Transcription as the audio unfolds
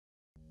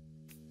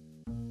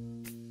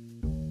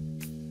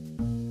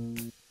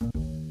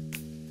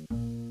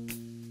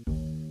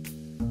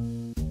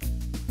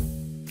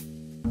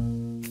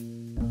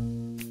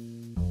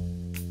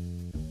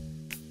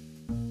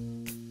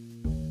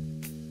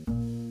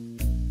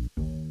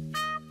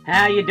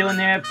How you doing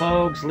there,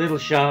 folks? Little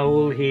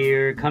Shaul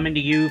here, coming to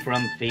you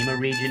from FEMA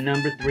Region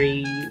number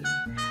 3.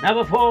 Now,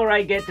 before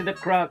I get to the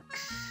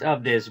crux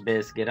of this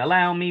biscuit,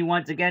 allow me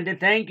once again to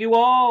thank you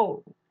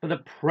all for the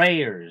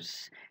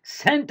prayers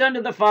sent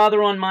unto the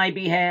Father on my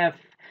behalf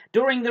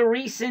during the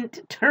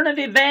recent turn of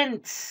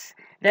events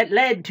that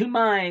led to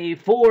my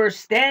 4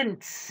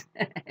 stents.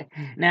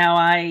 Now,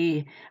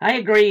 I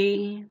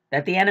agree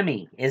that the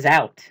enemy is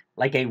out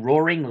like a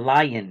roaring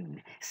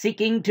lion,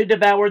 seeking to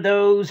devour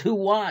those who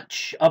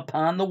watch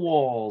upon the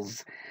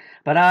walls.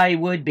 But I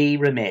would be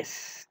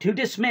remiss to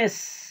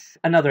dismiss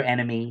another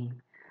enemy,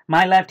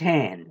 my left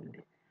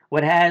hand,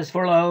 what has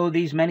for lo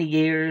these many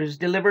years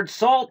delivered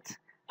salt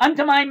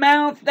unto my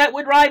mouth that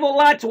would rival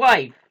Lot's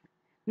wife.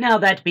 Now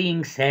that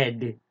being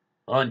said,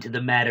 on to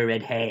the matter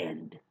at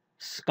hand.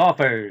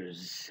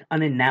 Scoffers,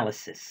 an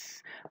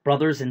analysis.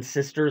 Brothers and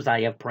sisters,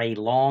 I have prayed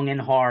long and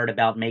hard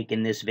about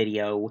making this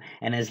video,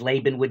 and as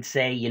Laban would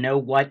say, you know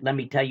what, let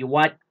me tell you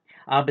what,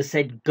 Abba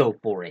said, go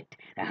for it.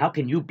 Now, how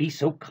can you be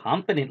so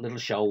confident, little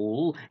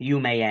Shaul, you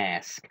may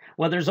ask?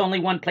 Well, there's only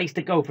one place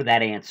to go for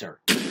that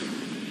answer.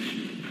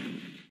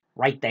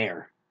 Right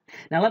there.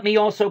 Now, let me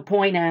also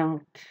point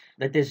out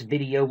that this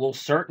video will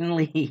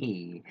certainly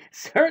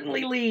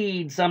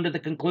lead some to the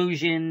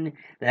conclusion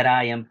that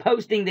I am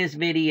posting this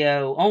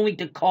video only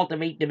to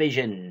cultivate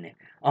division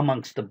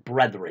amongst the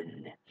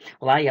brethren.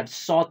 Well, I have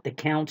sought the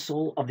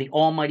counsel of the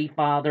Almighty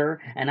Father,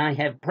 and I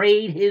have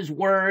prayed His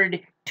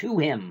word to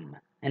Him.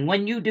 And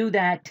when you do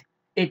that,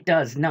 it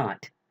does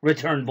not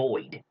return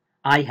void.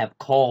 I have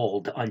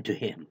called unto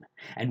Him.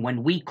 And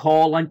when we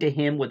call unto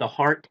Him with a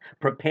heart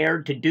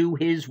prepared to do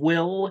His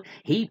will,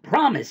 He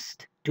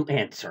promised to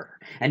answer.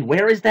 And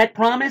where is that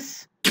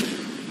promise?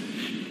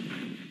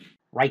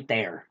 Right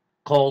there.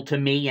 Call to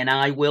me, and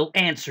I will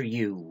answer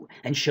you,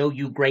 and show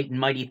you great and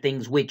mighty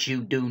things which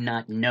you do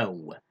not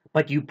know.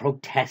 But you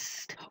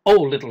protest.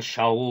 Oh, little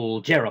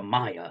Shaul,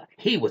 Jeremiah,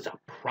 he was a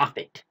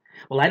prophet.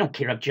 Well, I don't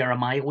care if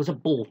Jeremiah was a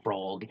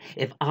bullfrog.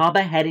 If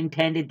Abba had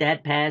intended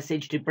that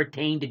passage to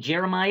pertain to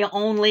Jeremiah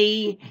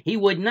only, he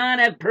would not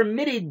have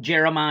permitted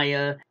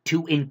Jeremiah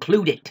to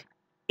include it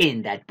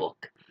in that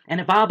book. And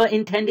if Abba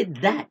intended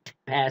that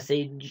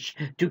passage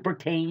to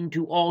pertain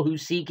to all who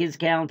seek his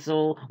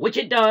counsel, which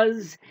it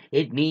does,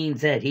 it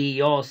means that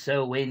he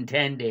also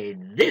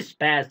intended this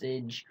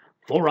passage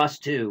for us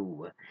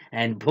too.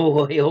 And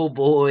boy, oh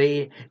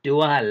boy, do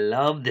I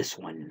love this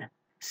one.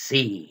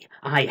 See,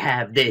 I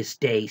have this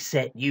day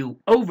set you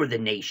over the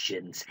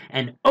nations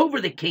and over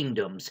the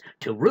kingdoms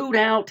to root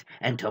out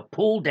and to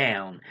pull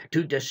down,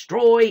 to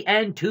destroy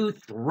and to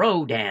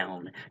throw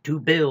down, to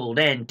build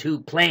and to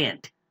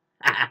plant.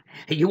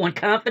 You want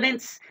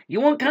confidence?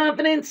 You want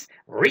confidence?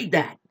 Read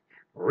that.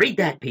 Read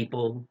that,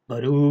 people.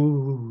 But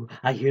ooh,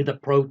 I hear the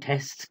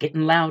protests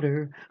getting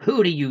louder.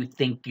 Who do you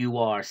think you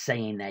are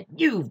saying that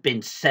you've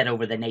been set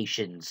over the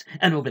nations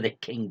and over the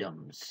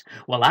kingdoms?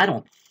 Well, I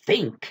don't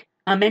think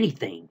I'm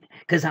anything,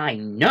 'cause I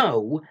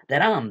know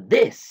that I'm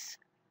this,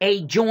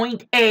 a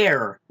joint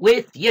heir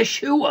with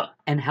Yeshua.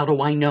 And how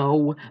do I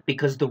know?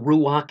 Because the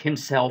Ruach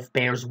himself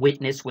bears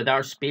witness with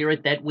our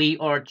spirit that we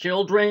are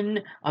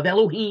children of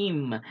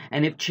Elohim.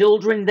 And if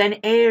children, then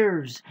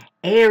heirs,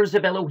 heirs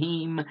of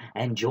Elohim,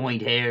 and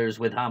joint heirs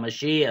with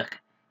HaMashiach,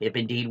 if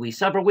indeed we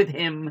suffer with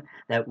him,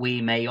 that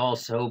we may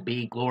also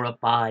be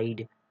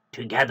glorified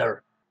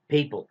together.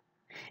 People,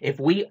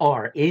 if we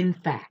are in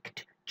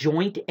fact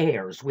joint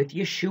heirs with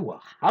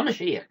Yeshua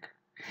HaMashiach,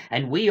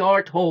 and we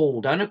are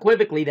told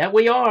unequivocally that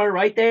we are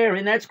right there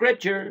in that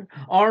scripture,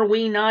 are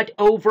we not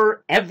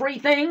over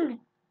everything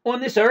on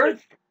this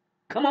earth?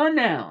 Come on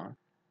now.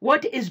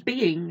 What is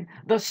being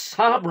the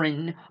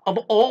sovereign of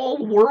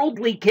all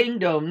worldly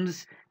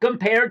kingdoms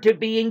compared to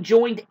being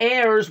joint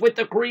heirs with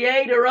the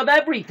creator of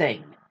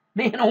everything?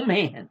 Man, oh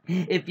man,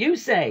 if you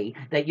say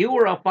that you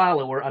are a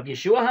follower of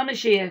Yeshua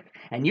HaMashiach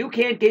and you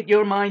can't get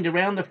your mind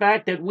around the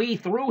fact that we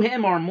through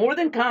him are more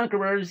than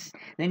conquerors,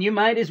 then you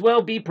might as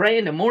well be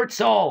praying to Mort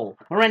Saul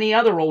or any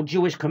other old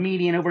Jewish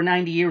comedian over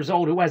 90 years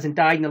old who hasn't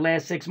died in the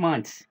last 6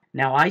 months.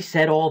 Now, I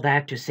said all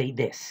that to say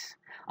this.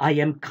 I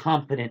am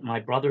confident, my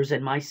brothers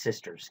and my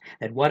sisters,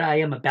 that what I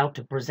am about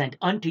to present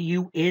unto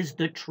you is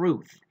the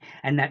truth,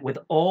 and that with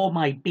all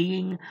my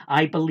being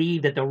I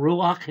believe that the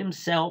Ruach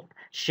himself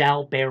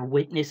shall bear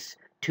witness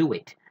to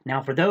it.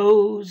 Now, for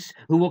those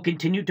who will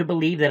continue to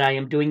believe that I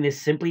am doing this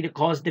simply to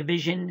cause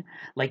division,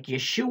 like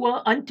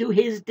Yeshua unto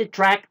his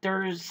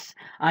detractors,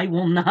 I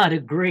will not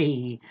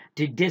agree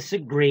to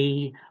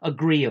disagree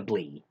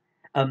agreeably.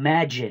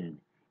 Imagine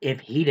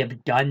if he'd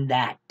have done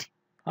that.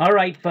 All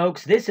right,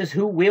 folks, this is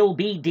who we'll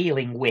be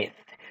dealing with.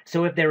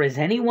 So if there is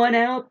anyone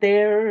out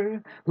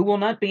there who will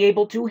not be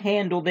able to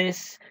handle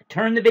this,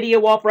 turn the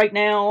video off right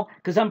now,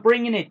 because I'm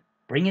bringing it.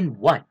 Bringing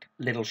what,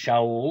 little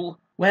Shaul?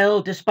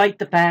 Well, despite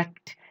the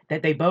fact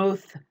that they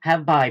both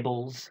have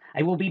Bibles,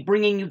 I will be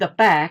bringing you the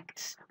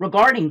facts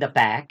regarding the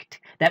fact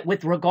that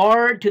with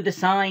regard to the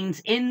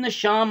signs in the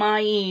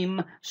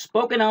Shamayim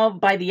spoken of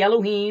by the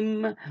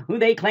Elohim, who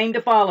they claim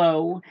to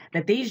follow,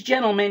 that these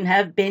gentlemen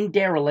have been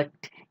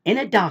derelict in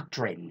a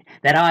doctrine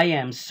that I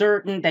am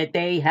certain that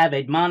they have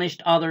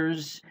admonished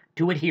others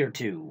to adhere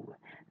to.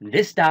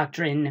 This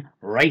doctrine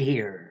right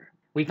here.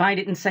 We find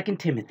it in 2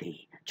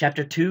 Timothy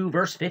chapter 2,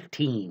 verse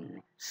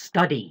 15.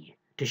 Study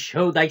to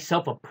show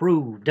thyself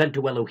approved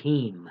unto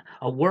Elohim,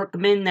 a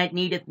workman that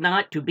needeth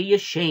not to be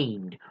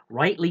ashamed,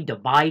 rightly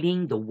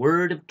dividing the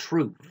word of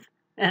truth.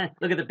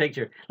 Look at the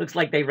picture. Looks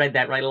like they read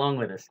that right along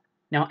with us.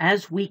 Now,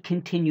 as we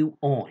continue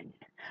on,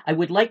 I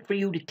would like for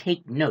you to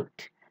take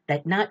note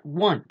that not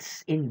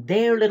once in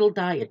their little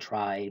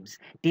diatribes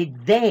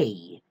did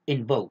they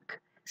invoke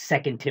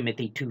 2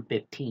 Timothy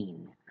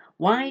 2:15.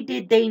 Why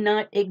did they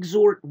not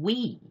exhort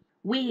we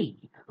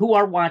who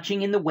are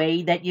watching in the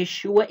way that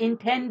Yeshua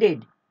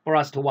intended for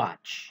us to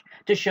watch,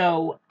 to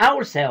show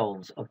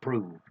ourselves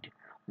approved?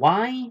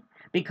 Why?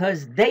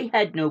 Because they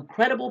had no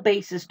credible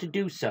basis to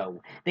do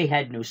so. They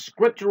had no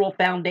scriptural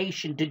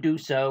foundation to do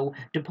so.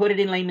 To put it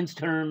in layman's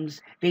terms,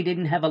 they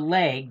didn't have a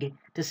leg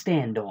to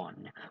stand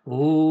on.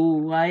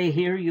 Oh, I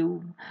hear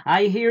you.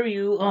 I hear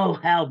you. Oh,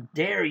 how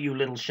dare you,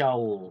 little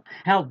Shaul.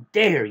 How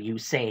dare you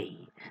say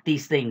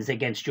these things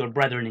against your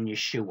brethren in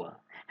Yeshua?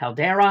 How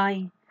dare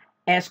I?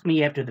 Ask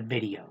me after the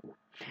video.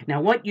 Now,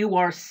 what you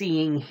are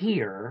seeing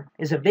here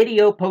is a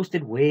video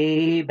posted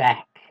way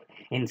back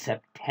in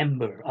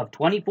September of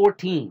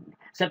 2014,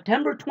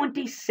 September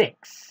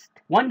 26th,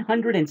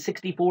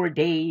 164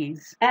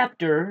 days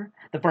after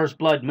the first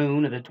blood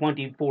moon of the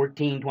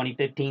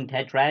 2014-2015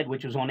 tetrad,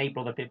 which was on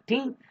April the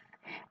 15th,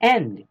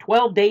 and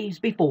 12 days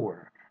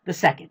before the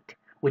second,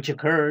 which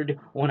occurred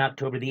on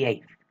October the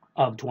 8th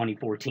of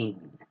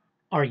 2014.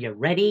 Are you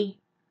ready?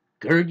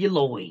 Gird your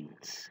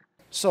loins.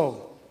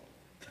 So,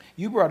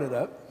 you brought it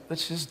up.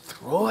 Let's just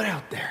throw it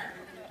out there.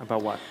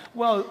 About what?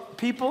 Well,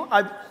 people,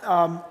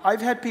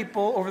 I've had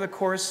people over the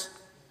course,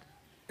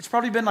 it's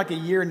probably been like a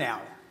year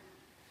now.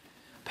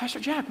 Pastor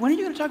Jack, when are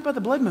you going to talk about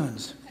the blood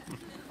moons?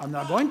 I'm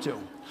not going to.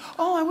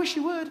 Oh, I wish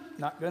you would.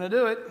 Not going to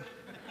do it.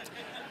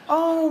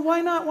 Oh,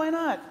 why not? Why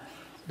not?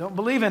 Don't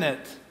believe in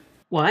it.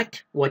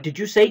 What? What did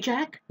you say,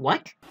 Jack?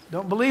 What?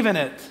 Don't believe in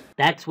it.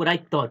 That's what I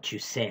thought you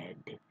said.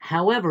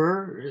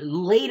 However,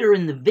 later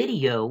in the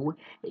video,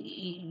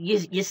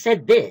 you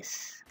said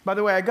this. By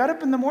the way, I got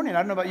up in the morning. I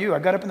don't know about you. I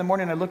got up in the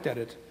morning and I looked at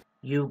it.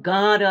 You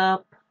got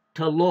up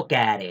to look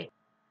at it.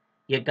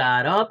 You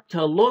got up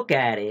to look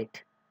at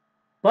it,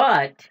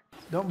 but...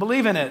 Don't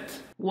believe in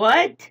it.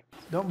 What?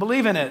 Don't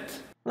believe in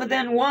it. Well,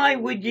 then why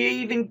would you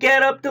even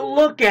get up to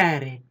look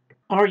at it?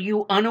 Are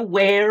you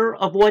unaware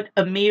of what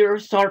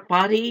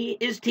TSARFATI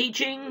is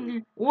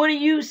teaching? What do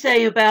you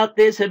say about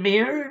this,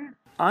 Amir?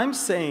 I'm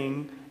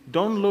saying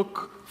don't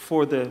look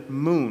for the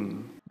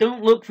moon.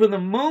 Don't look for the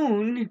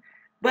moon,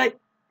 but...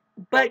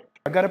 I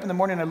got up in the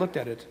morning and I looked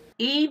at it.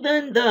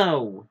 Even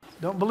though...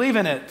 Don't believe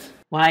in it.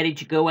 Why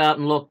did you go out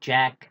and look,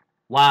 Jack?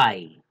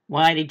 Why?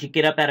 Why did you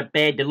get up out of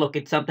bed to look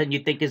at something you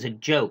think is a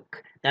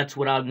joke? That's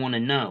what I want to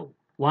know.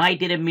 Why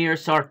did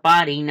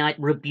TSARFATI not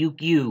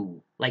rebuke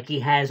you like he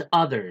has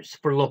others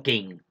for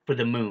looking for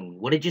the moon?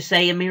 What did you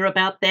say, Amir,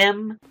 about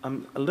them?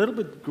 I'm a little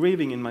bit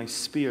grieving in my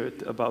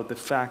spirit about the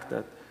fact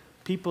that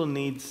people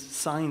need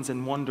signs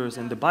and wonders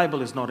and the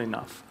Bible is not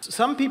enough.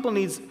 Some people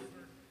need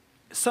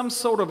some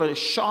sort of a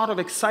shot of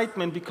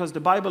excitement because the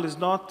Bible is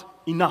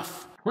not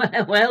enough.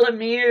 Well,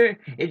 Amir,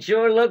 it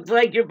sure looks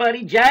like your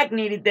buddy Jack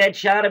needed that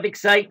shot of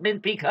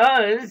excitement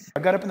because... I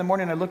got up in the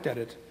morning and I looked at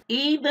it.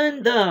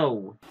 Even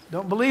though...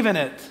 Don't believe in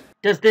it.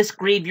 Does this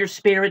grieve your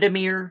spirit,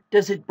 Amir?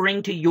 Does it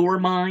bring to your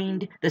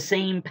mind the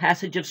same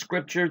passage of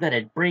Scripture that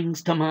it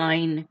brings to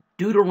mine?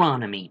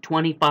 Deuteronomy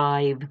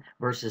 25,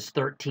 verses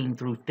 13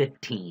 through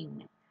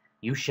 15.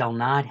 You shall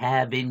not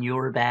have in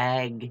your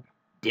bag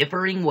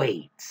differing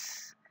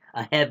weights,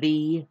 a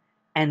heavy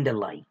and a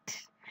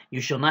light. You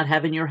shall not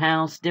have in your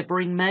house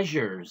differing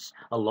measures,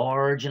 a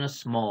large and a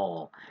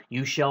small.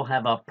 You shall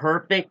have a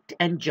perfect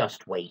and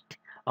just weight,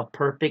 a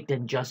perfect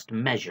and just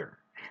measure,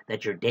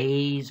 that your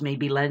days may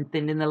be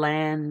lengthened in the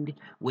land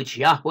which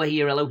Yahweh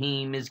your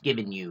Elohim has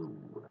given you.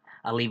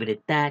 I'll leave it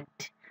at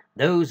that.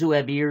 Those who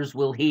have ears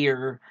will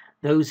hear.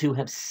 Those who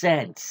have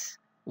sense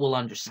will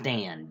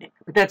understand.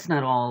 But that's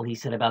not all he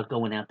said about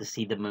going out to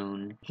see the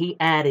moon. He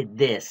added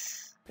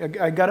this.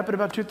 I got up at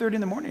about 2:30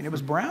 in the morning. It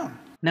was brown.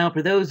 Now,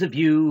 for those of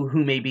you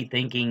who may be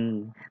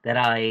thinking that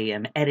I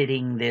am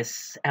editing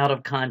this out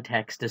of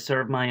context to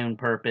serve my own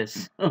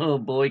purpose, oh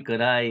boy,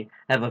 could I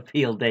have a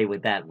field day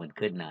with that one,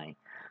 couldn't I?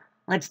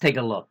 Let's take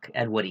a look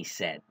at what he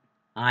said.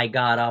 I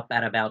got up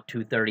at about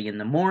 2:30 in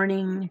the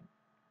morning.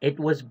 It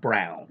was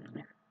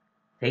brown.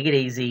 Take it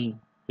easy.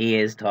 He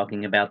is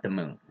talking about the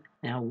moon.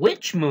 Now,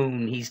 which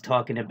moon he's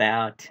talking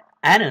about,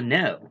 I don't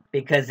know,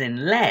 because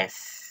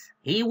unless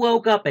he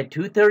woke up at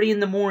 2:30 in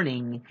the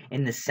morning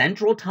in the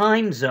central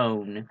time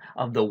zone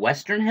of the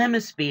Western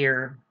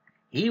Hemisphere,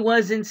 he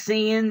wasn't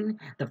seeing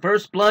the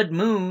first blood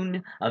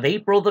moon of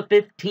April the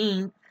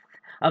 15th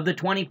of the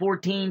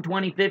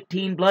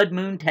 2014-2015 blood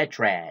moon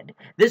tetrad.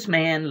 This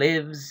man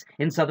lives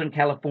in Southern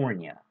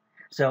California.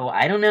 So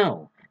I don't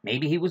know.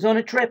 Maybe he was on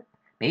a trip.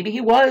 Maybe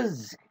he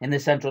was in the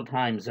Central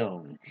Time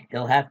Zone.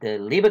 He'll have to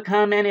leave a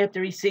comment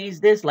after he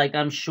sees this, like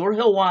I'm sure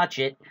he'll watch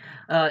it.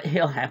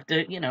 He'll have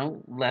to,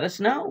 let us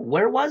know.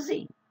 Where was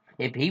he?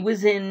 If he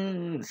was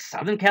in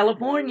Southern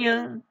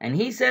California, and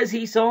he says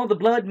he saw the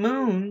blood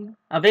moon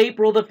of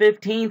April the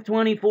 15th,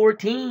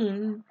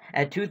 2014,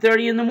 at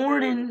 2:30 in the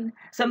morning,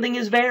 something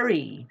is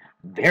very,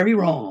 very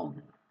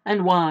wrong.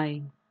 And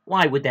why?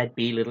 Why would that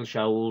be, little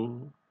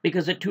Shaul?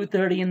 Because at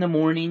 2:30 in the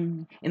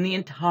morning, in the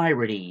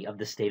entirety of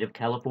the state of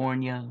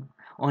California,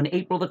 on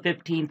April the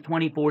 15th,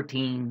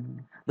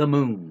 2014, the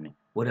moon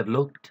would have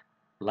looked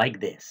like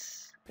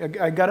this.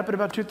 I got up at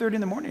about 2:30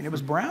 in the morning. It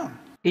was brown.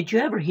 Did you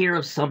ever hear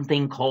of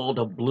something called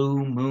a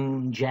blue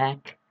moon,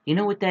 Jack? You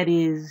know what that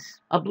is?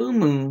 A blue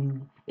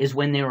moon is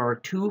when there are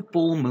 2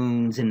 full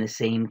moons in the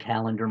same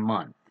calendar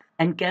month.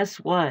 And guess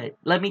what?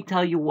 Let me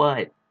tell you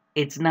what.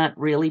 It's not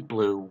really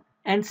blue.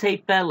 And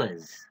say,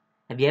 fellas,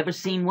 have you ever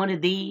seen one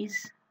of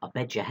these? I'll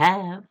bet you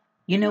have.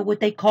 You know what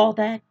they call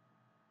that?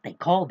 They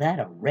call that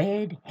a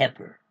red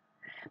heifer.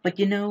 But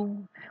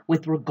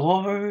with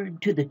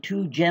regard to the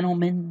 2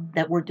 gentlemen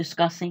that we're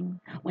discussing,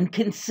 when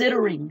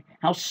considering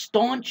how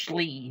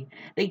staunchly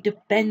they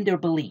defend their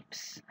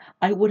beliefs,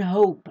 I would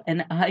hope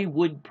and I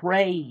would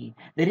pray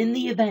that in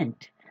the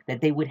event that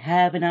they would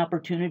have an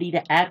opportunity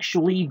to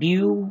actually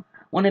view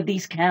one of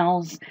these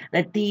cows,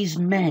 that these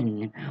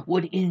men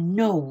would in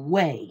no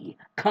way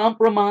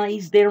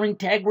compromise their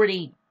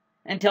integrity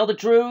and tell the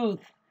truth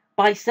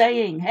by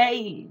saying,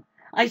 hey,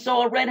 I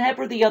saw a red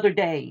heifer the other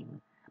day.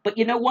 But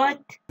you know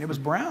what? It was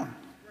brown.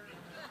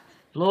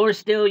 Floor's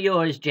still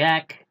yours,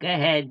 Jack. Go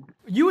ahead.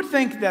 You would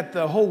think that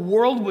the whole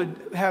world would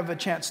have a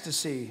chance to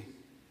see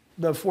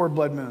the 4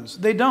 blood moons.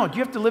 They don't.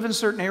 You have to live in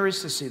certain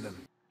areas to see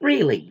them.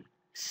 Really?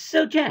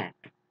 So, Jack,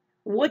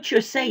 what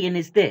you're saying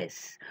is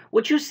this.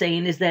 What you're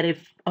saying is that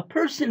if a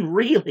person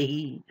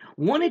really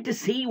wanted to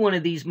see one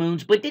of these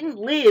moons but didn't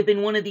live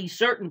in one of these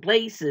certain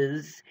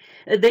places,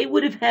 they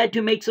would have had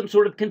to make some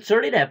sort of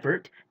concerted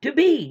effort to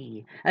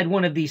be at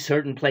one of these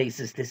certain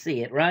places to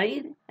see it,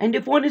 right? And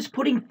if one is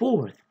putting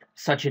forth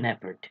such an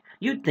effort,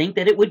 you'd think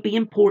that it would be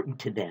important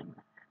to them.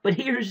 But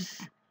here's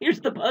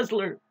the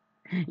puzzler.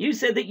 You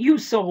said that you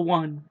saw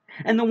one,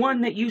 and the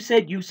one that you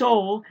said you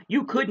saw,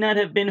 you could not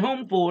have been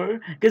home for,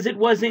 because it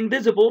was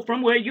invisible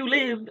from where you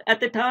live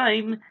at the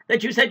time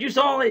that you said you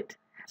saw it.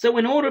 So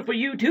in order for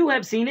you to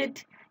have seen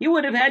it, you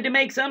would have had to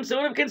make some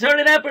sort of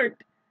concerted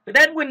effort. But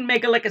that wouldn't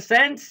make a lick of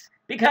sense,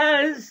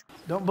 because...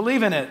 Don't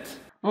believe in it.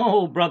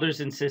 Oh, brothers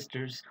and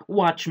sisters,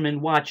 watchmen,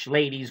 watch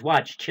ladies,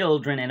 watch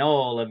children, and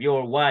all of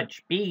your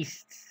watch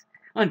beasts,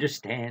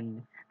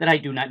 understand that I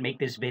do not make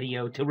this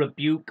video to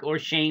rebuke or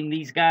shame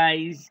these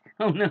guys.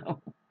 Oh no,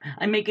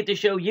 I make it to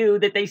show you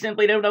that they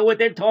simply don't know what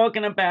they're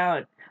talking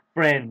about.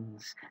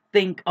 Friends,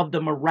 think of the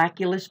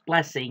miraculous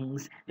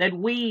blessings that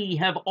we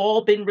have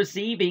all been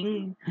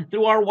receiving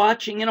through our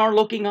watching and our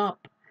looking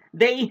up.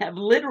 They have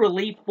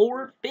literally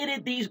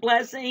forfeited these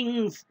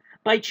blessings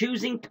by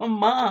choosing to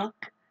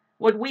mock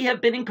what we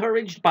have been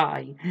encouraged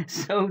by.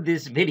 So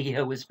this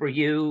video is for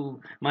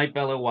you, my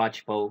fellow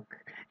watch folk,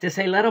 to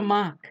say let them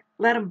mock,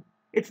 let them.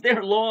 It's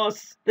their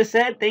loss. The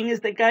sad thing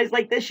is that guys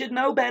like this should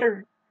know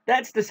better.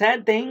 That's the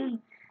sad thing.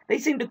 They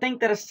seem to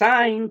think that a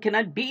sign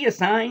cannot be a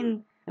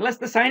sign unless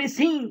the sign is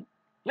seen.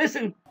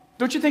 Listen.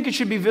 Don't you think it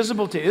should be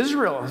visible to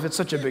Israel if it's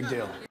such a big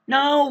deal?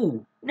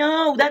 No,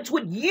 that's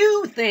what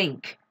you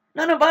think.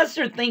 None of us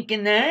are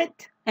thinking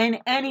that. And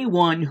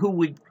anyone who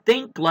would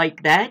think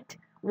like that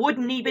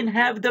wouldn't even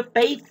have the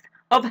faith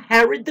of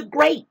Herod the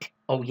Great.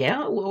 Oh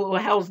yeah? Well,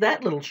 how's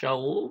that, little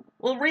Shaul?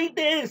 Well, read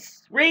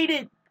this. Read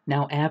it.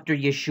 Now after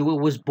Yeshua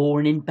was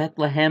born in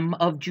Bethlehem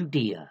of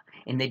Judea,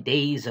 in the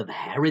days of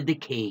Herod the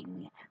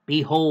king,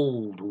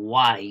 behold,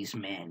 wise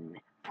men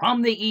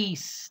from the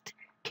east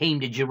came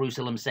to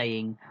Jerusalem,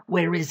 saying,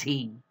 where is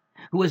he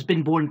who has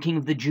been born King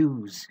of the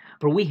Jews?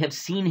 For we have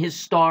seen his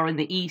star in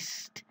the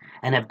east,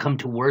 and have come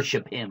to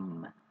worship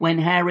him. When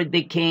Herod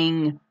the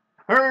king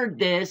heard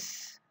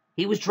this,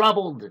 he was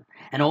troubled,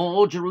 and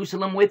all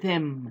Jerusalem with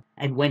him.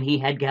 And when he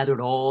had gathered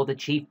all the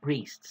chief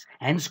priests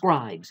and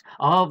scribes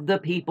of the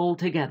people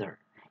together,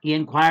 he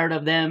inquired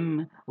of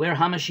them where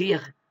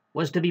Hamashiach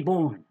was to be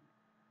born.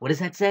 What does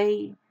that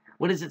say?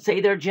 What does it say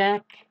there,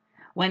 Jack?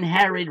 When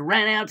Herod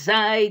ran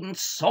outside and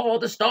saw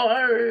the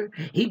star,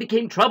 he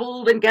became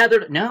troubled and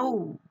gathered...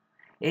 No,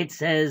 it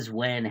says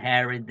when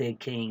Herod the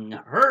king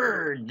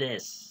heard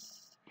this.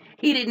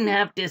 He didn't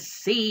have to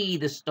see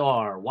the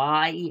star.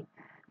 Why?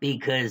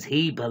 Because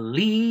he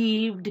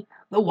believed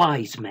the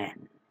wise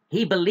men.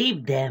 He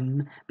believed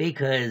them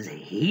because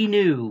he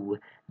knew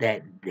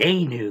that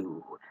they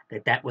knew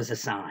that that was a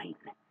sign.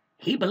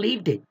 He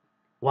believed it.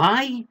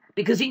 Why?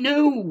 Because he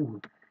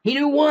knew. He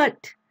knew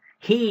what?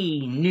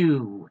 He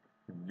knew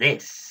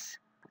this.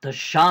 The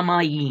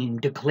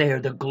Shamayim declare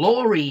the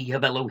glory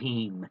of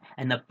Elohim,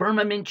 and the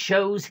firmament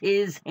shows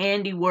his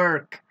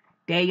handiwork.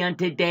 Day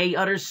unto day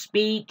utters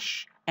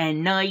speech,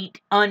 and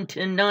night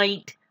unto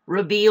night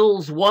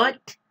reveals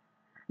what?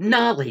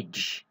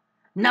 Knowledge.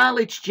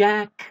 Knowledge,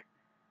 Jack.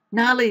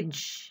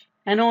 Knowledge.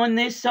 And on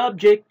this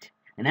subject,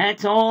 And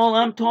that's all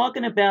I'm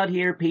talking about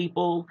here,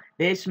 people.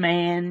 This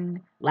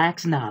man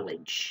lacks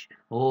knowledge.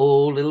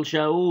 Oh, little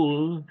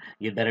Shaul,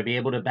 you'd better be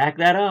able to back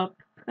that up.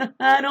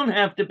 I don't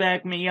have to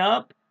back me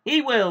up.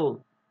 He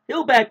will.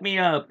 He'll back me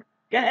up.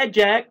 Go ahead,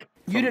 Jack.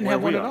 You didn't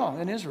have one at all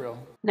in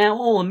Israel. Now,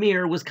 old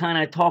Amir was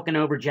kind of talking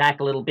over Jack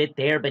a little bit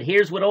there, but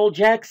here's what old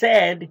Jack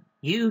said.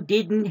 You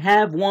didn't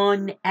have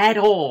one at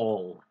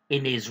all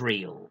in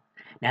Israel.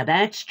 Now,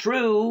 that's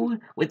true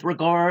with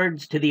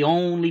regards to the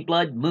only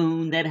blood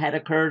moon that had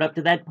occurred up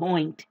to that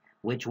point,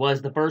 which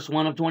was the first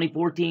one of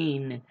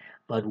 2014.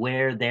 But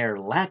where their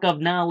lack of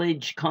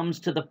knowledge comes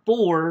to the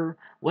fore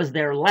was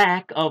their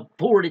lack of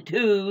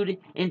fortitude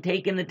in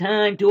taking the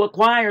time to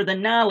acquire the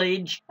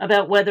knowledge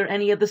about whether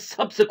any of the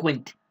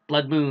subsequent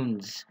blood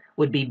moons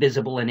would be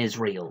visible in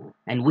Israel.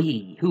 And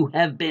we, who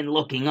have been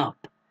looking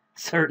up,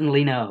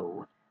 certainly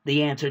know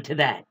the answer to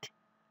that.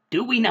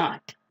 Do we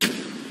not?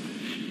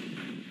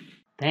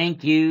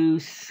 Thank you,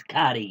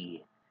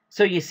 Scotty.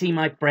 So you see,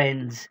 my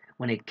friends,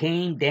 when it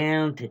came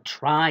down to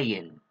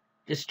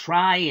just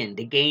trying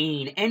to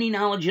gain any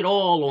knowledge at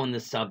all on the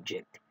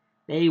subject,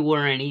 they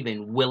weren't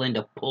even willing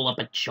to pull up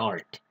a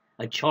chart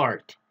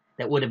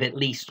that would have at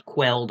least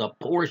quelled a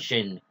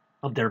portion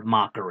of their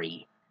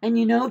mockery. And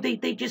you know, they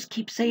just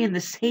keep saying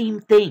the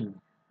same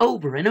thing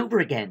over and over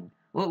again.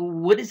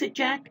 What is it,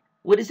 Jack?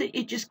 What is it?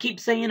 It just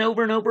keeps saying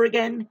over and over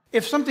again?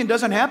 If something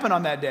doesn't happen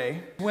on that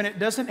day, when it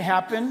doesn't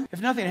happen,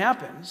 if nothing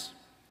happens.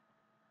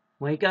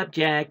 Wake up,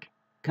 Jack.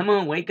 Come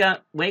on, wake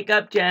up. Wake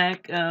up,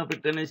 Jack. Oh, for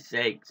goodness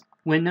sakes.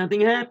 When nothing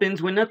happens,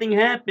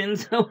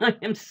 oh, I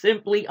am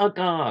simply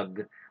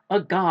agog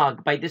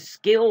by the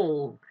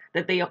skill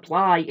that they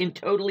apply in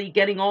totally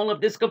getting all of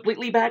this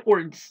completely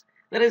backwards.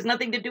 That has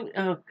nothing to do...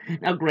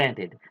 now,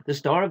 granted, the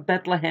Star of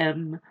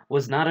Bethlehem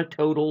was not a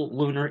total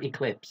lunar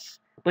eclipse.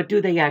 But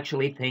do they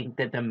actually think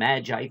that the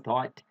Magi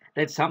thought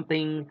that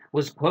something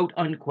was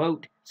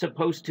quote-unquote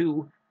supposed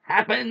to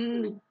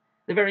happen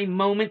the very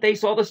moment they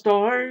saw the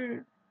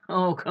star?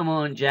 Oh, come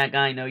on, Jack.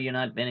 I know you're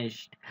not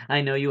finished.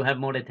 I know you have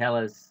more to tell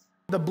us.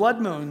 The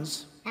blood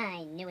moons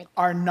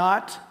are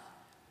not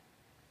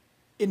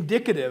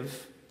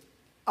indicative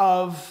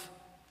of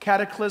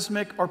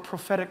cataclysmic or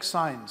prophetic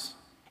signs.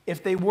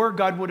 If they were,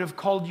 God would have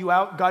called you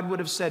out. God would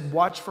have said,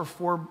 watch for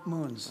 4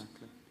 moons.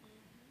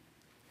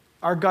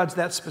 Our God's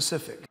that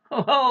specific.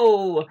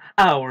 Oh,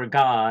 our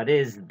God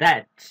is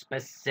that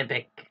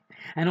specific.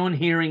 And on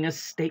hearing a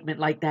statement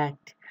like that,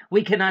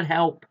 we cannot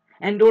help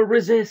and or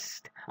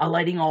resist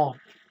alighting off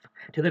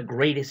to the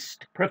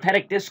greatest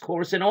prophetic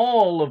discourse in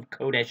all of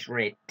Kodesh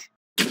Writ,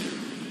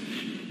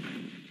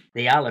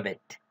 the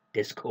Olivet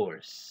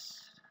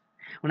Discourse.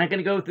 We're not going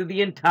to go through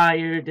the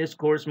entire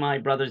discourse, my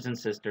brothers and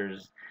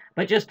sisters,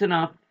 but just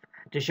enough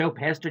to show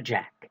Pastor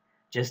Jack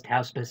just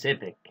how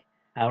specific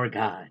our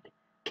God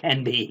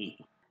can be.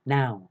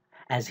 Now,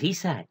 as he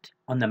sat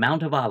on the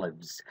Mount of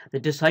Olives, the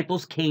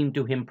disciples came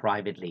to him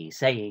privately,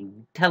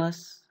 saying, Tell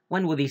us,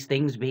 when will these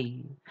things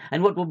be?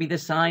 And what will be the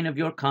sign of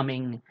your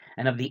coming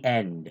and of the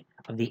end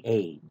of the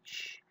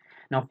age?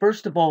 Now,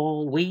 first of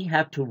all, we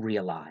have to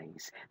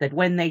realize that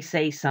when they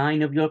say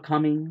sign of your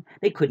coming,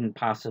 they couldn't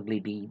possibly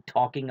be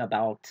talking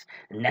about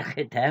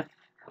Nechetef,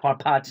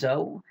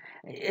 Harpazo.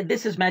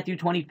 This is Matthew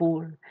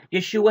 24.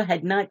 Yeshua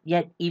had not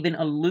yet even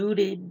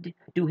alluded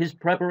to his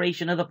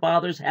preparation of the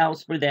Father's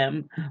house for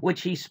them,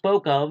 which he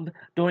spoke of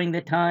during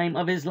the time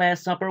of his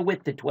Last Supper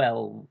with the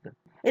 12.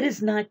 It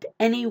is not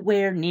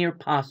anywhere near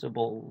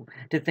possible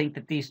to think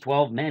that these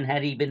 12 men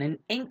had even an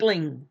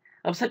inkling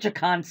of such a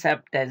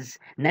concept as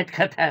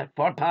Netkatef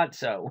or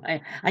Patso.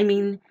 I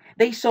mean,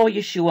 they saw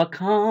Yeshua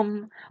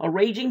calm a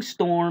raging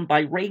storm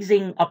by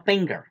raising a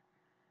finger.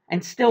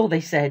 And still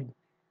they said,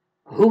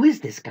 who is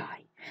this guy?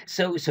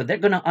 So they're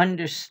going to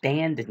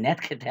understand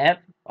Netkatef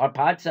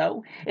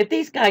Harpazo? If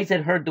these guys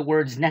had heard the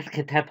words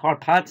Netkatef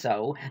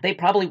Harpazo, they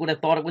probably would have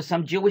thought it was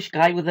some Jewish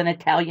guy with an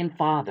Italian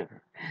father.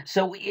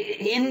 So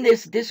in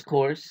this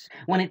discourse,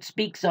 when it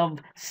speaks of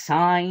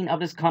sign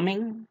of his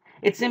coming,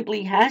 it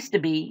simply has to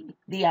be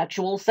the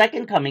actual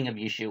second coming of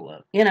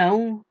Yeshua. You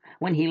know,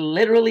 when he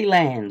literally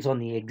lands on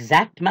the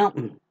exact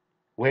mountain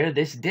where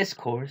this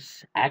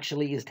discourse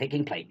actually is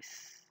taking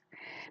place.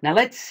 Now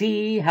let's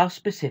see how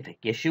specific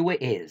Yeshua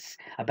is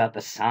about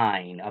the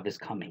sign of his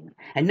coming.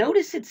 And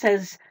notice it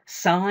says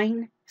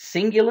sign,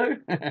 singular.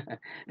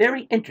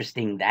 Very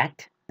interesting,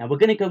 that. Now we're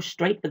going to go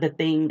straight for the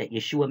thing that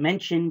Yeshua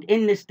mentioned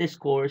in this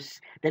discourse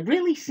that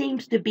really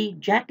seems to be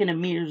Jack and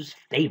Amir's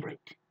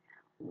favorite.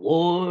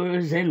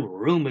 Wars and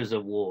rumors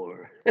of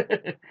war.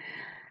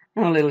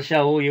 Oh, little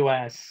Shaul, you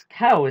ask,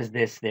 how is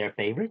this their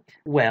favorite?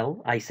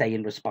 Well, I say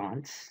in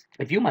response,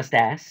 if you must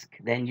ask,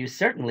 then you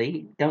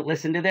certainly don't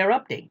listen to their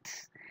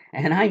updates.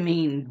 And I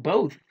mean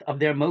both of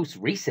their most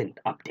recent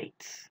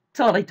updates. That's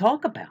all they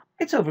talk about.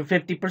 It's over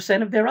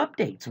 50% of their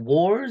updates.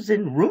 Wars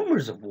and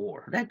rumors of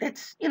war.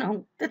 That's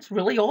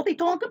really all they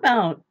talk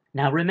about.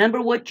 Now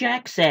remember what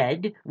Jack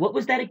said. What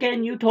was that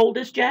again you told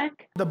us,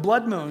 Jack? The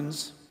blood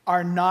moons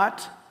are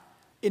not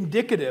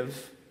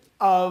indicative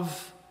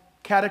of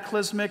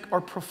cataclysmic or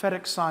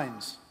prophetic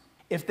signs.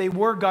 If they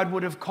were, God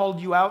would have called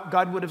you out.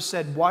 God would have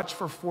said, watch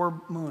for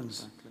 4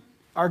 moons. Exactly.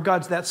 Our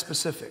God's that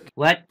specific.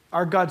 What?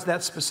 Our God's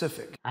that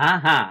specific.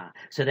 Aha.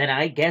 So then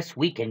I guess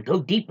we can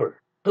go deeper.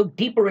 Go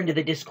deeper into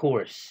the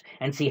discourse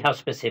and see how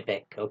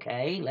specific,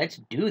 okay? Let's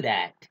do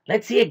that.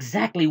 Let's see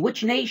exactly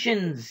which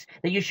nations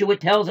that Yeshua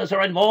tells us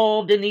are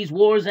involved in these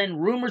wars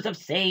and rumors of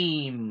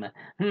same.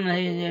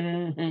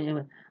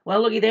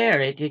 Well, looky there.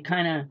 It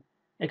kind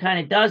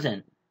of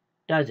doesn't,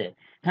 does it?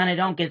 Kind of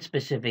don't get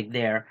specific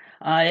there.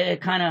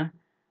 It kind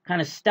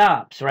of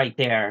stops right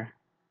there,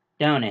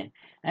 don't it?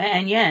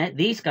 And yet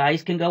these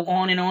guys can go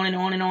on and on and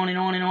on and on and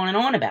on and on and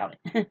on about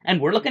it.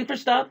 And we're looking for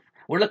stuff.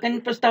 We're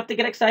looking for stuff to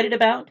get excited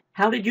about.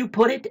 How did you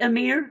put it,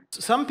 Amir?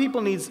 Some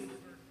people need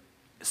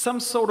some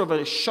sort of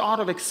a shot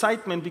of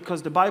excitement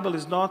because the Bible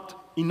is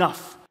not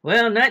enough.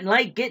 Well, nothing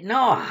like getting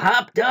all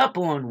hopped up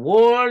on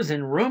wars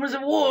and rumors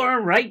of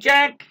war, right,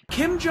 Jack?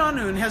 Kim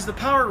Jong-un has the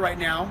power right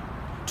now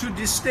to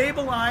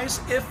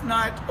destabilize, if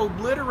not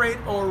obliterate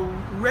or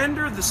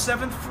render the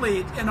 7th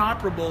Fleet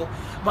inoperable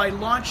by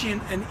launching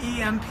an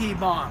EMP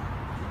bomb.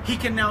 He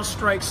can now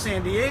strike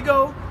San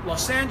Diego,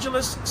 Los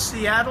Angeles,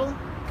 Seattle.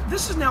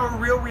 This is now a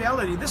real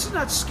reality. This is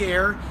not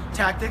scare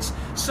tactics.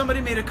 Somebody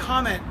made a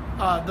comment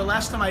the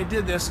last time I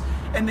did this,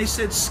 and they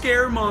said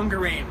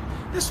scaremongering.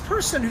 This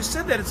person who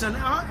said that, it's an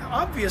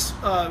obvious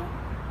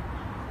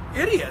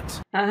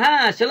idiot.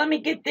 Aha, so let me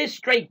get this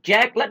straight,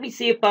 Jack. Let me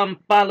see if I'm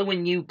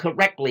following you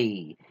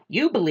correctly.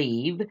 You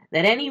believe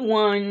that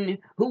anyone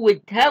who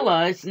would tell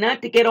us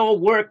not to get all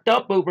worked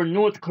up over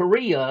North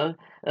Korea,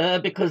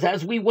 because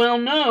as we well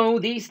know,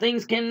 these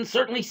things can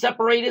certainly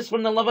separate us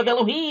from the love of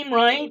Elohim,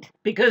 right?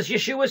 Because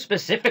Yeshua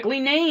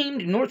specifically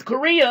named North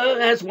Korea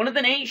as one of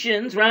the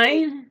nations,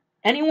 right?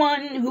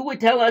 Anyone who would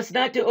tell us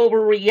not to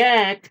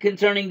overreact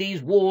concerning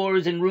these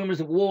wars and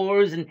rumors of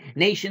wars and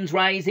nations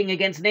rising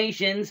against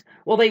nations,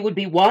 well, they would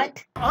be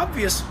what?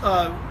 Obvious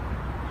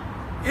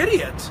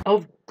idiot.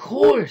 Of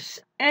course,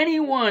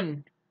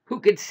 anyone who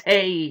could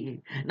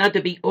say not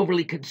to be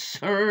overly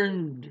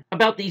concerned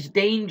about these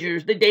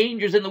dangers, the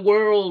dangers in the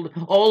world,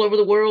 all over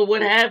the world,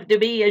 would have to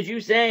be, as you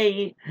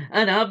say,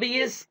 an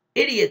obvious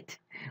idiot.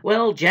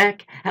 Well,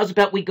 Jack, how's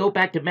about we go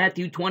back to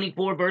Matthew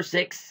 24, verse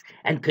 6,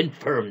 and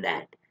confirm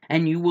that?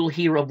 And you will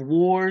hear of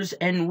wars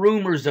and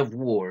rumors of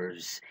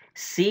wars.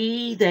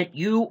 See that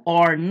you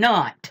are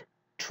not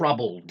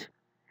troubled.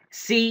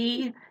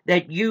 See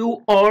that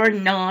you are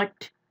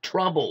not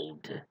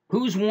troubled.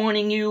 Who's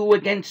warning you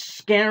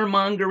against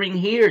scaremongering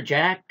here,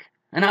 Jack?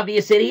 An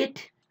obvious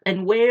idiot?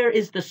 And where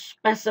is the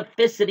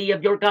specificity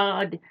of your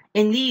God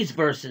in these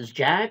verses,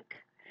 Jack?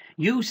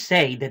 You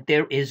say that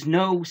there is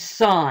no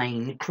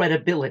sign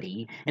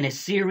credibility in a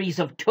series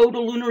of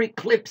total lunar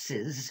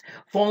eclipses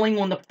falling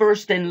on the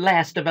first and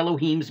last of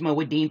Elohim's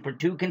Moedim for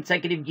 2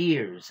 consecutive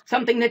years.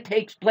 Something that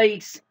takes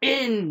place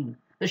in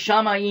the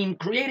Shamayim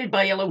created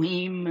by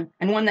Elohim,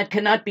 and one that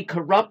cannot be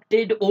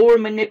corrupted or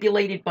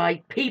manipulated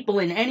by people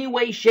in any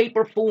way, shape,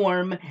 or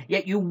form,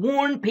 yet you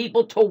warn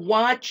people to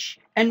watch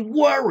and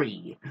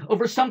worry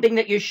over something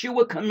that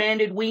Yeshua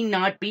commanded we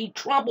not be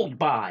troubled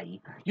by.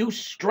 You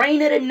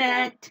strain at a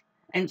gnat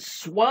and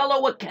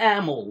swallow a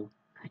camel.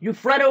 You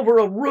fret over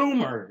a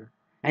rumor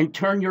and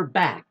turn your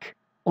back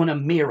on a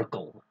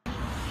miracle.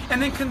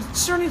 And then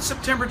concerning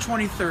September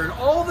 23rd,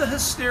 all the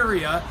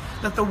hysteria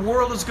that the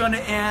world is going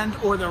to end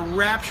or the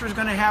rapture is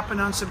going to happen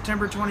on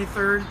September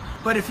 23rd.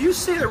 But if you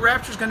say the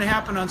rapture is going to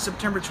happen on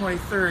September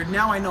 23rd,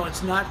 now I know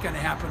it's not going to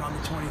happen on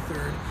the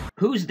 23rd.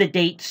 Who's the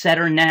date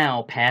setter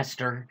now,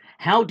 Pastor?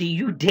 How do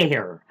you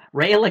dare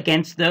rail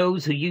against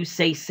those who you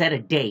say set a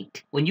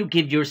date when you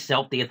give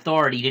yourself the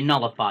authority to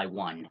nullify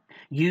one?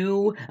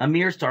 You,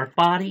 Amir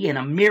SCOFFERS, and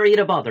a myriad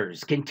of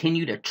others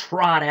continue to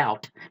trot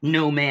out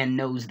no man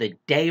knows the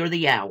day or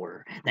the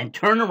hour, then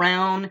turn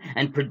around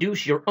and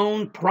produce your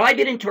own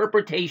private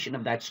interpretation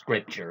of that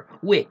scripture,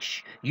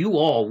 which you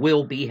all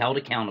will be held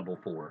accountable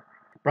for.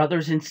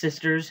 Brothers and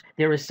sisters,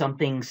 there is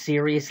something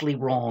seriously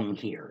wrong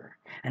here,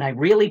 and I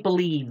really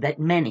believe that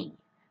many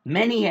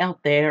out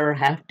there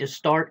have to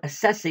start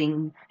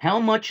assessing how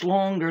much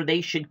longer they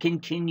should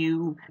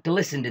continue to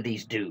listen to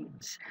these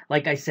dudes.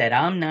 Like I said,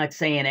 I'm not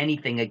saying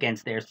anything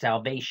against their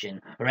salvation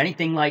or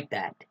anything like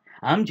that.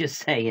 I'm just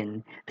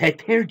saying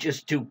that they're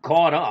just too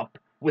caught up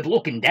with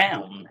looking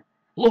down,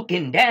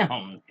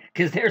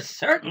 because they're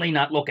certainly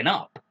not looking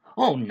up.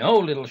 Oh no,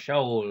 little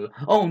Shaul,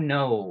 oh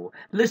no.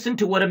 Listen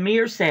to what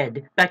Amir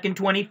said back in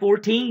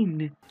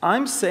 2014.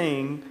 I'm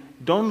saying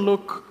don't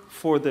look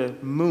for the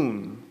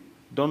moon.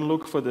 Don't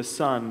look for the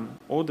sun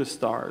or the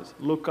stars.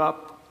 Look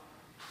up,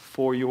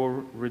 for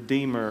your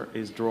Redeemer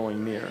is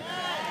drawing near.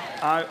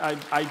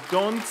 I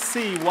don't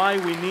see why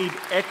we need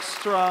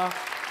extra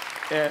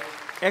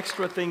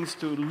things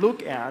to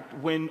look at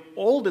when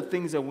all the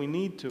things that we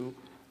need to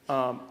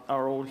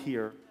are all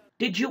here.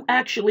 Did you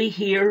actually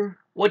hear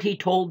what he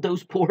told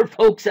those poor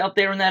folks out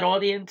there in that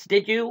audience,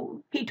 did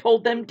you? He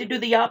told them to do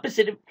the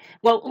opposite of,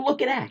 well,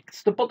 look at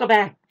Acts, the book of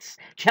Acts,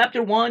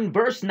 chapter 1,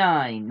 verse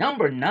 9,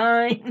 number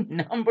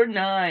 9, number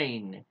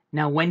 9.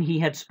 Now when he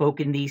had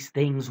spoken these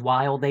things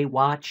while they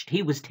watched,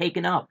 he was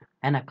taken up,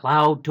 and a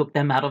cloud took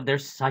them out of their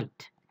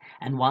sight.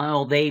 And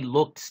while they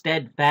looked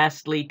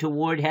steadfastly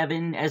toward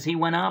heaven as he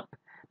went up,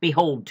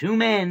 behold, 2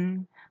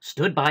 men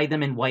stood by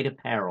them in white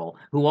apparel,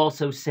 who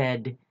also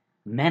said,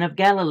 Men of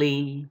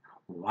Galilee,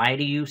 why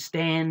do you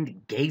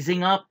stand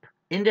gazing up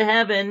into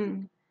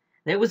heaven?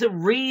 There was a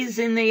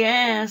reason they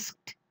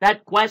asked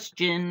that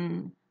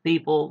question,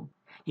 people.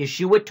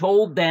 Yeshua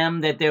told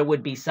them that there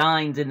would be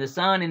signs in the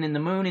sun and in the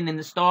moon and in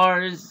the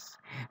stars.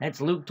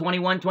 That's Luke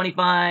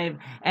 21:25.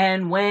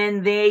 And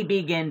when they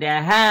begin to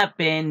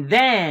happen,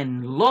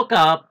 then look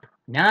up,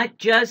 not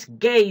just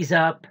gaze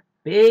up.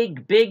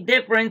 Big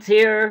difference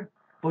here,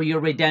 for your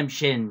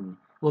redemption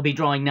will be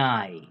drawing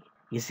nigh.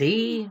 You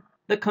see,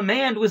 the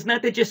command was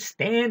not to just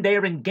stand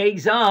there and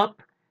gaze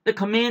up. The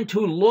command to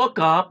look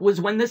up was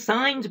when the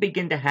signs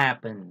begin to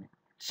happen.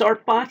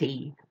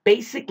 TSARFATI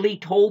basically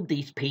told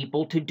these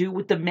people to do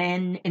what the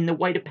men in the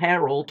white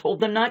apparel told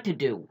them not to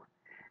do.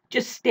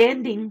 Just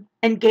standing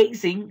and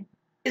gazing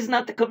is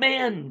not the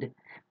command.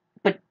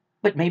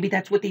 But maybe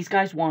that's what these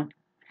guys want.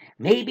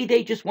 Maybe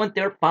they just want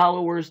their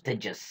followers to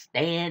just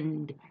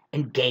stand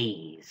and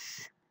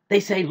gaze. They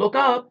say, look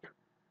up,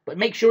 but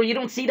make sure you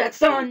don't see that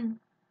sun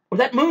or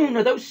that moon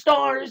or those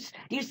stars.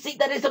 You see,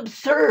 that is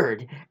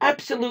absurd.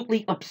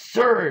 Absolutely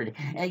absurd.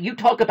 You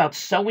talk about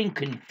sowing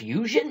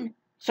confusion?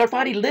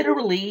 TSARFATI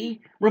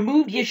literally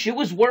removed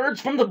Yeshua's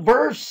words from the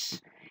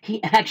verse.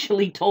 He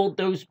actually told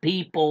those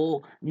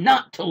people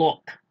not to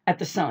look at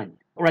the sun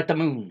or at the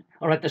moon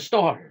or at the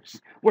stars,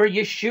 where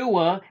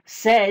Yeshua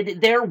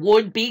said there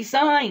would be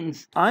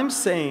signs. I'm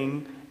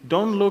saying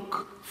don't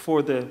look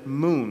for the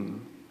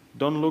moon.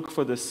 Don't look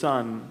for the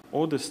sun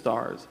or the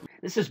stars.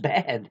 This is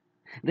bad.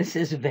 This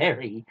is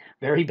very,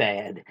 very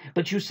bad.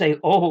 But you say,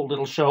 oh,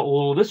 little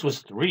Shaul, this was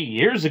 3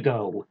 years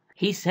ago.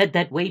 He said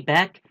that way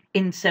back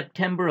in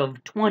September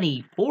of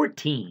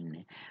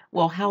 2014.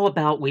 Well, how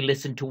about we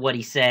listen to what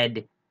he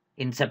said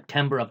in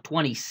September of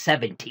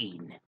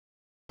 2017?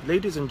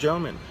 Ladies and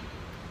gentlemen,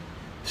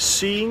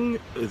 seeing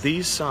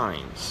these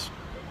signs,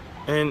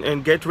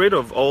 and get rid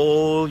of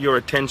all your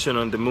attention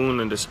on the moon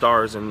and the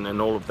stars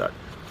and all of that.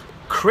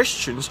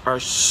 Christians are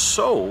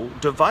so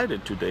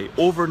divided today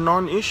over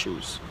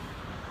non-issues,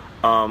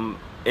 and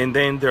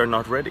then they're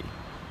not ready,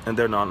 and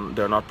they're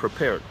not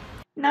prepared.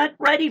 Not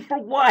ready for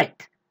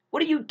what?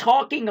 What are you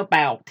talking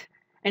about?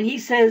 And he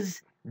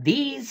says,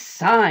 these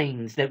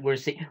signs that we're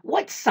seeing.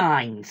 What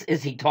signs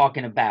is he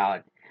talking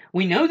about?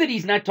 We know that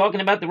he's not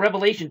talking about the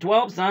Revelation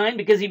 12 sign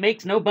because he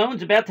makes no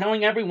bones about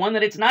telling everyone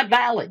that it's not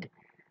valid.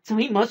 So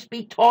he must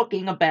be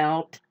talking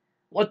about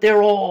what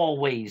they're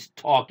always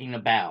talking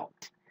about.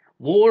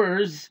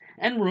 Wars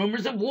and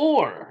rumors of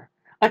war.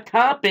 A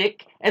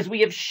topic, as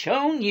we have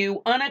shown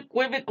you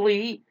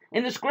unequivocally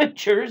in the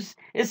scriptures,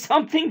 is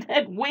something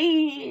that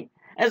we,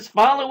 as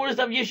followers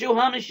of Yeshua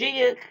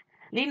HaMashiach,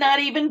 need not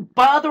even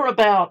bother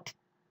about.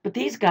 But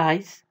these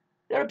guys,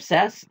 they're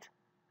obsessed.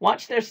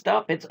 Watch their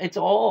stuff. It's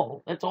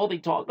all they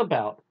talk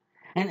about.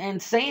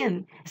 And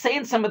saying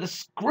some of the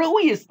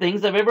screwiest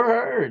things I've ever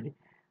heard.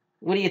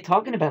 What are you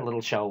talking about,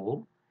 little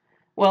Shaul?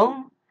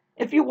 Well,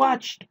 if you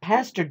watched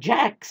Pastor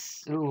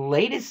Jack's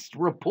latest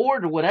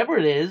report or whatever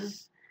it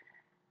is,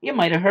 you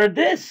might have heard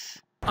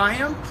this. I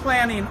am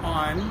planning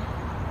on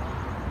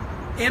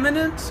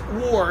imminent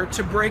war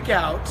to break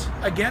out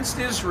against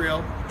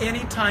Israel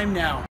anytime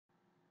now.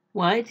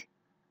 What?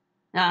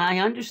 I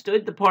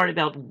understood the part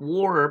about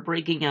war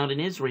breaking out in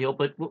Israel,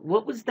 but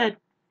what was that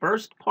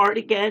first part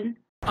again?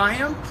 I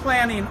am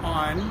planning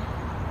on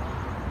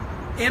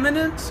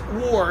imminent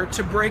war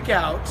to break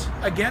out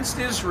against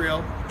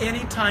Israel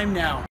anytime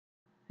now.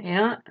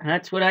 Yeah,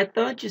 that's what I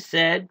thought you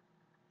said.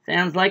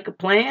 Sounds like a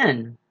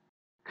plan.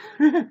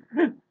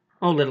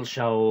 Oh, little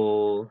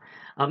Shaul.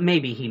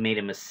 Maybe he made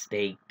a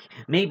mistake.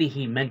 Maybe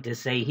he meant to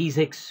say he's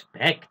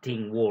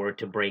expecting war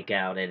to break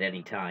out at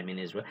any time in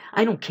Israel.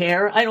 I don't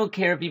care. I don't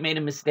care if he made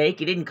a mistake.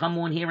 He didn't come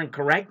on here and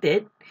correct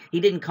it. He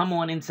didn't come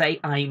on and say,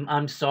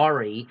 I'm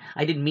sorry.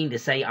 I didn't mean to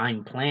say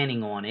I'm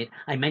planning on it.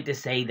 I meant to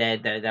say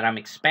that I'm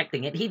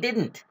expecting it. He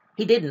didn't.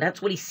 He didn't.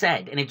 That's what he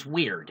said, and it's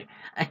weird.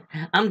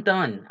 I'm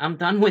done. I'm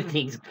done with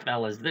these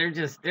fellas. They're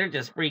just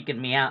freaking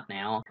me out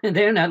now.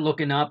 They're not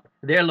looking up.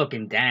 They're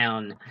looking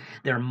down.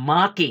 They're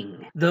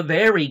mocking the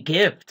very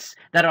gifts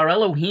that our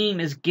Elohim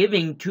is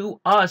giving to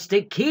us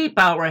to keep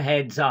our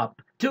heads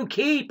up, to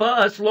keep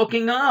us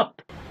looking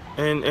up.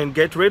 And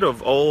get rid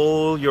of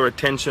all your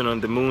attention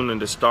on the moon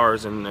and the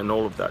stars and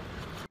all of that.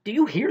 Do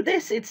you hear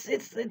this?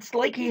 It's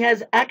like he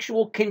has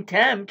actual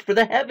contempt for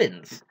the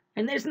heavens.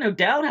 And there's no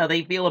doubt how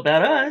they feel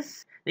about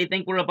us. They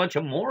think we're a bunch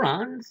of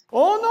morons.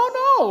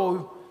 Oh,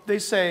 no. They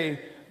say,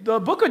 the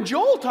book of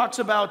Joel talks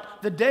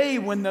about the day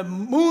when the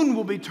moon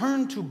will be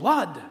turned to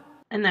blood.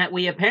 And that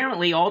we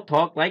apparently all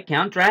talk like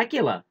Count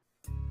Dracula.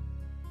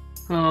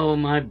 Oh,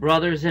 my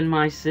brothers and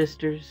my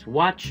sisters,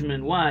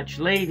 watchmen watch,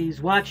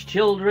 ladies watch,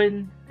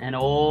 children, and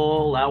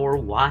all our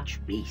watch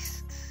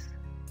beasts.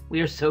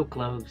 We are so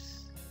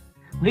close.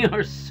 We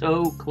are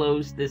so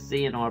close to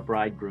seeing our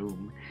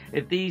bridegroom.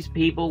 If these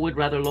people would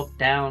rather look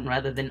down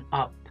rather than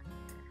up,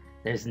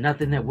 there's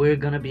nothing that we're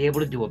going to be able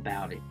to do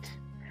about it.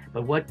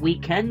 But what we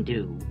can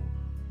do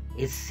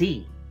is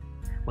see,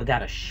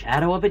 without a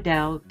shadow of a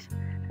doubt,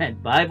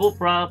 that Bible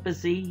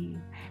prophecy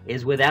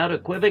is without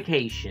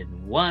equivocation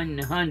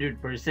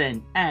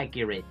 100%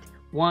 accurate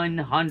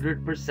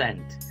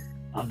 100%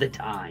 of the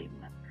time.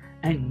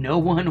 And no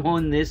one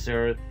on this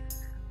earth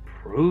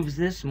proves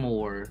this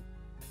more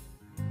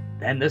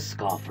than the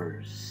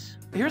scoffers.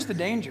 Here's the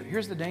danger.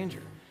 Here's the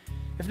danger.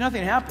 If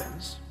nothing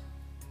happens,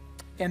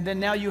 and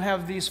then now you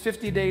have these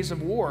 50 days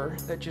of war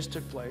that just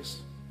took place,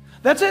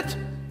 that's it.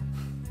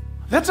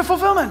 That's a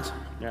fulfillment.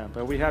 Yeah,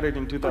 but we had it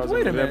in But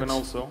wait a 2011 minute.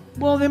 also.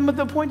 Well, then, but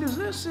the point is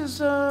this,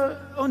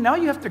 now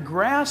you have to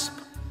grasp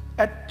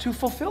to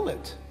fulfill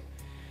it.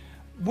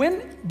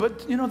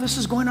 But this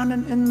is going on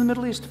in the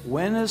Middle East.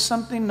 When is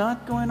something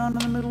not going on in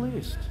the Middle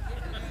East?